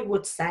 And I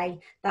would say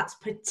that's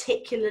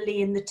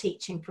particularly in the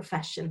teaching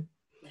profession.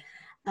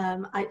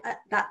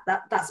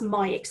 That's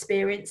my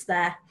experience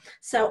there.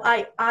 So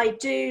I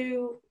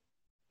do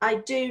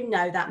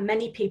know that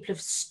many people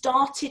have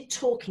started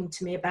talking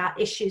to me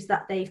about issues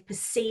that they've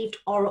perceived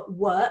are at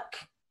work,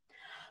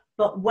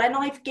 but when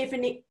I've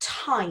given it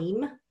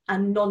time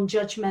and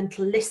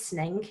non-judgmental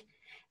listening,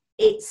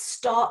 it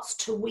starts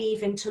to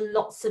weave into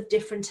lots of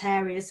different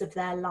areas of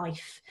their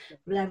life,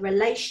 their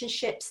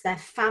relationships, their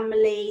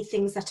family,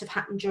 things that have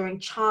happened during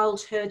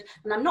childhood.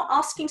 And I'm not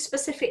asking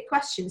specific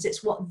questions,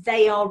 it's what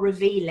they are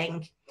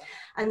revealing.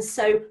 And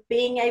so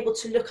being able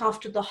to look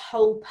after the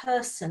whole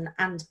person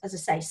and, as I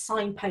say,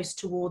 signpost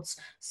towards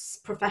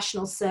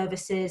professional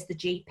services, the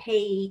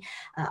GP,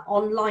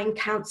 online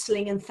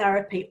counselling and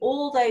therapy,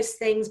 all those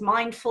things,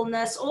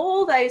 mindfulness,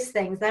 all those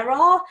things. There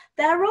are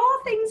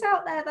things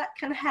out there that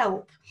can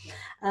help.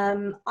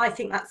 I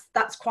think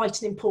that's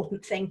quite an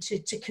important thing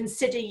to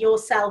consider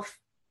yourself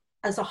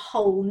as a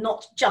whole,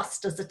 not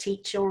just as a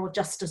teacher or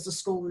just as a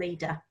school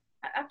leader.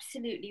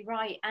 Absolutely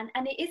right, and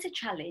it is a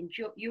challenge.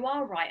 You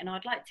are right, and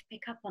I'd like to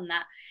pick up on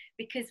that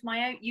because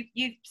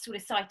you've sort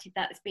of cited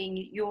that as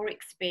being your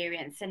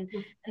experience, and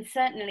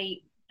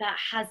certainly that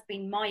has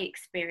been my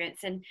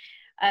experience. And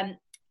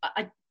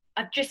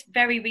I've just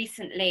very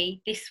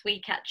recently, this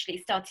week actually,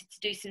 started to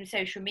do some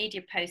social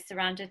media posts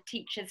around a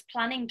teacher's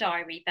planning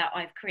diary that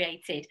I've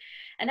created,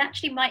 and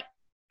actually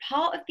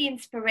part of the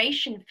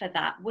inspiration for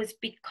that was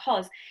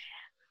because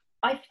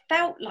I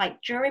felt like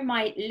during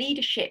my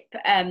leadership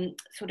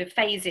sort of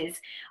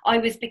phases, I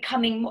was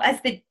becoming,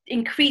 as the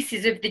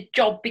increases of the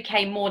job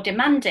became more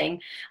demanding,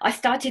 I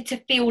started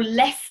to feel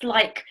less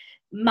like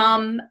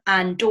mum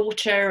and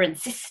daughter and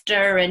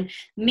sister and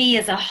me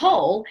as a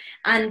whole,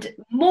 and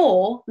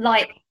more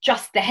like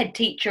just the head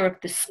teacher of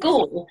the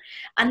school.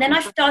 And then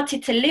I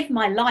started to live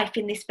my life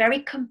in this very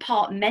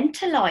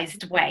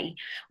compartmentalized way,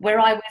 where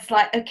I was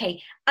like,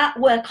 okay, at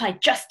work I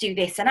just do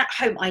this, and at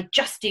home I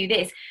just do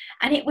this.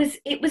 And it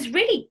was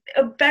really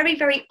a very,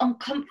 very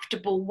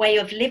uncomfortable way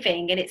of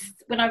living. And it's,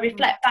 when I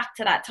reflect back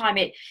to that time,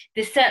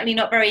 there's certainly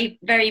not very,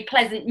 very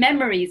pleasant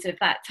memories of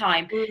that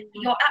time.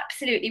 You're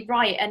absolutely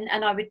right.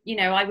 And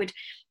I would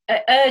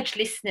urge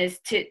listeners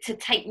to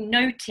take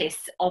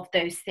notice of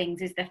those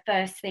things is the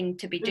first thing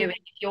to be doing.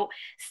 If you're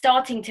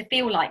starting to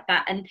feel like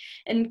that,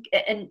 and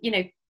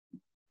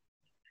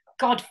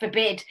God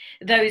forbid,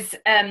 those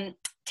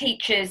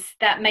teachers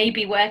that may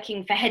be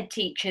working for head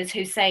teachers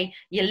who say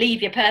you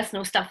leave your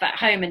personal stuff at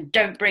home and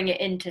don't bring it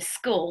into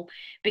school,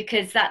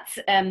 because that's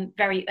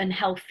very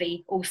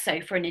unhealthy also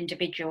for an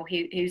individual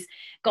who's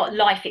got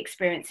life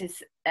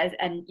experiences as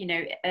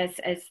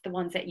the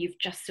ones that you've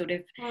just sort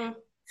of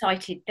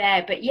cited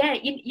there. But yeah,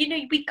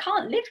 we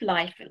can't live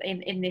life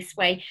in this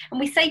way, and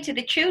we say to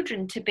the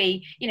children to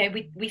be,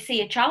 we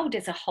see a child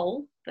as a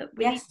whole, but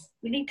we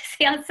need to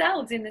see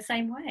ourselves in the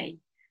same way.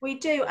 We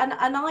do, and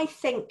I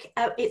think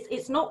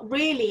it's not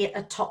really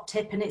a top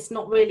tip, and it's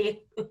not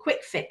really a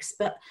quick fix,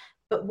 but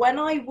when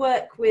I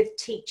work with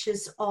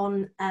teachers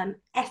on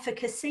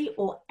efficacy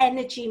or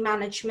energy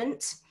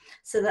management,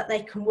 so that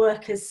they can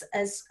work as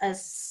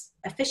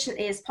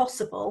efficiently as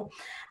possible,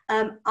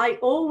 I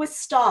always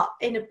start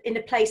in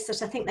a place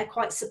that I think they're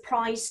quite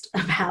surprised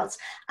about,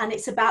 and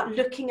it's about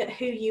looking at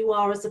who you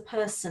are as a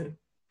person.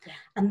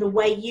 and the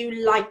way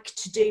you like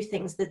to do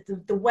things,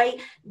 the way,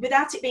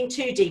 without it being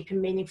too deep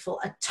and meaningful,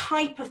 a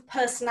type of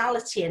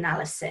personality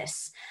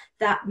analysis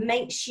that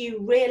makes you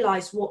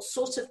realize what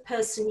sort of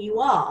person you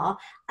are,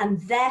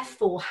 and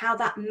therefore how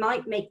that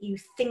might make you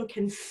think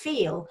and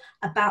feel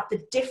about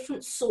the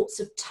different sorts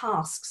of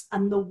tasks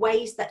and the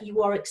ways that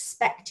you are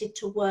expected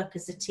to work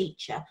as a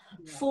teacher.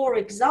 Yeah. For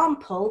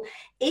example,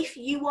 if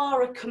you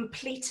are a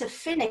completer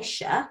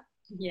finisher,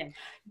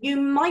 you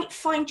might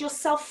find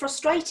yourself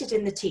frustrated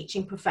in the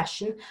teaching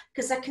profession,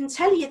 because I can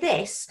tell you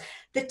this,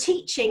 the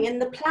teaching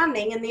and the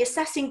planning and the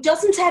assessing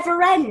doesn't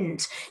ever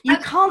end. You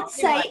can't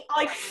say,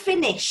 I've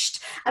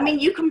finished. I mean,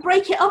 you can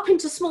break it up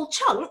into small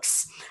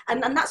chunks,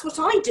 and that's what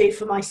I do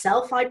for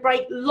myself. I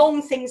break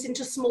long things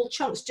into small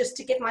chunks just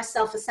to give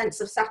myself a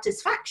sense of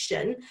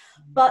satisfaction.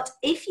 But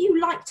if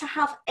you like to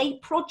have a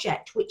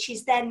project which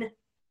is then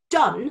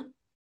done,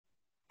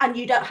 and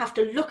you don't have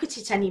to look at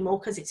it anymore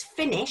because it's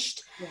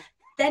finished,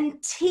 then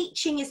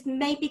teaching is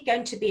maybe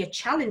going to be a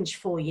challenge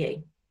for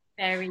you.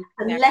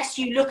 Unless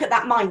you look at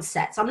that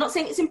mindset. So I'm not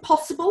saying it's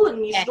impossible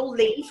and you should all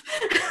leave.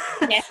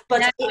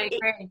 But I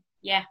agree.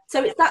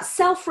 So it's that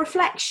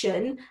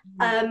self-reflection,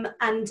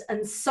 and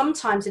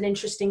sometimes an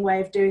interesting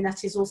way of doing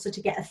that is also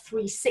to get a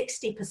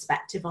 360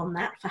 perspective on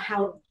that for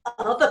how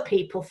other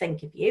people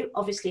think of you,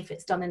 obviously if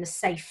it's done in a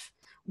safe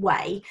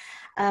way.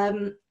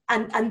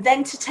 And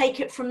then to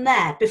take it from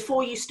there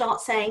before you start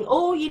saying,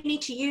 oh, you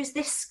need to use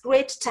this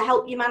grid to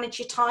help you manage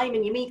your time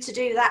and you need to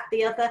do that,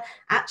 the other.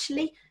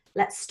 Actually,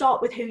 let's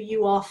start with who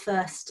you are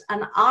first.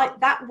 And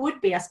that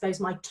would be, I suppose,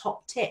 my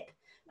top tip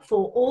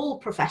for all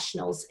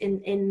professionals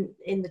in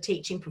the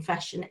teaching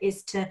profession,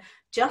 is to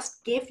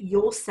just give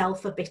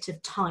yourself a bit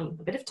of time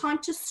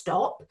to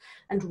stop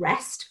and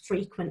rest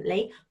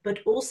frequently, but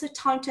also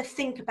time to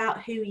think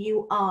about who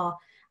you are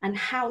and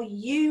how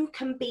you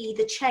can be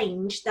the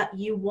change that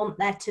you want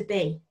there to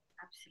be.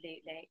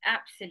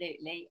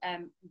 Absolutely.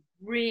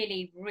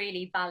 Really,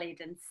 really valid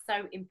and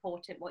so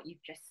important what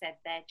you've just said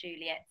there,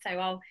 Juliet. So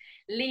I'll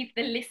leave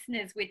the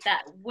listeners with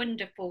that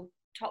wonderful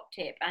top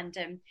tip, and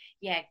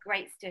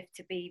great stuff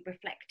to be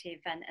reflective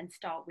and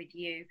start with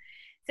you.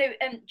 So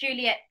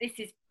Juliet,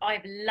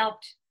 I've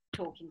loved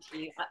talking to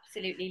you,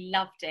 absolutely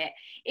loved it.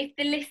 If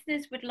the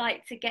listeners would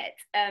like to get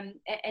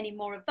any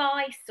more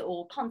advice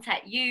or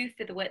contact you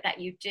for the work that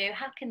you do,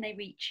 how can they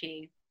reach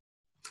you?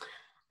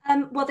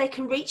 Well, they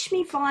can reach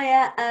me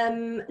via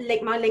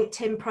my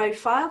LinkedIn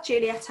profile,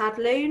 Juliet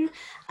Adloon.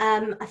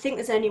 I think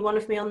there's only one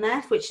of me on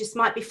there, which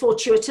might be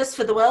fortuitous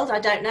for the world, I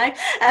don't know,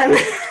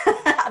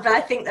 but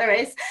I think there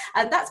is.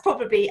 And that's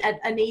probably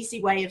an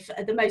easy way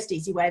the most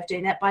easy way of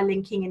doing it, by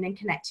linking in and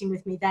connecting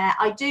with me there.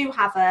 I do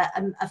have a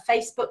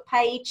Facebook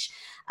page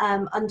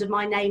under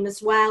my name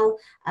as well,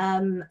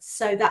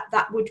 so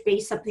that would be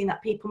something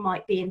that people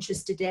might be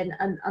interested in,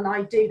 and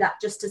I do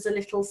that just as a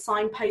little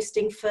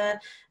signposting for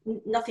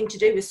nothing to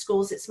do with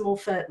schools. It's more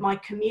for my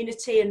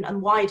community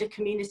and wider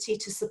community,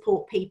 to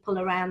support people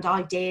around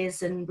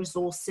ideas and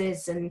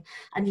resources and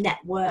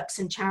networks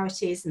and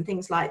charities and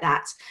things like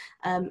that.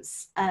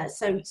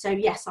 So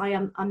yes,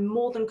 I'm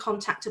more than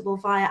contactable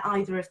via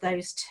either of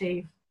those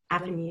two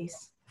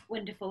avenues.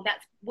 Wonderful,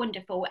 that's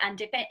wonderful.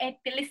 And if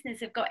the listeners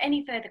have got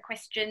any further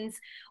questions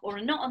or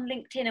are not on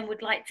LinkedIn and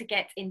would like to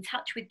get in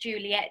touch with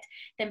Juliet,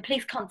 then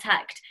please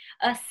contact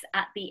us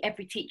at the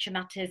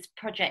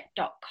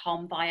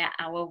everyteachermattersproject.com via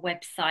our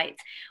website.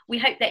 We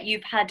hope that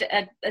you've had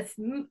as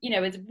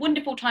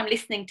wonderful time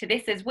listening to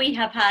this as we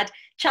have had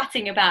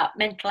chatting about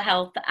mental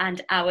health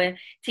and our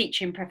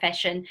teaching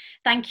profession.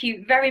 Thank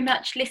you very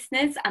much,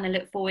 listeners, and I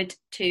look forward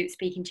to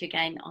speaking to you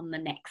again on the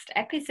next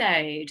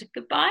episode.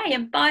 Goodbye,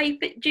 and bye,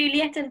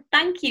 Juliet, and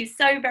thank you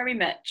so very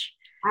much.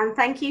 And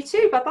thank you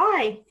too.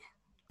 Bye-bye.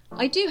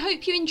 I do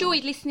hope you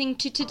enjoyed listening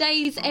to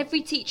today's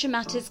Every Teacher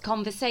Matters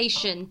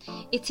conversation.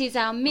 It is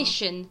our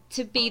mission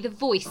to be the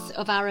voice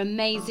of our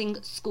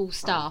amazing school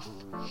staff.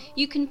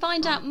 You can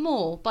find out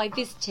more by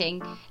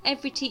visiting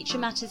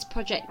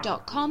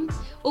everyteachermattersproject.com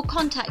or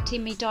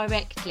contacting me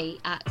directly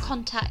at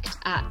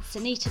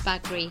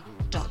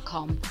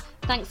contact@sanitabagri.com.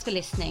 Thanks for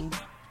listening.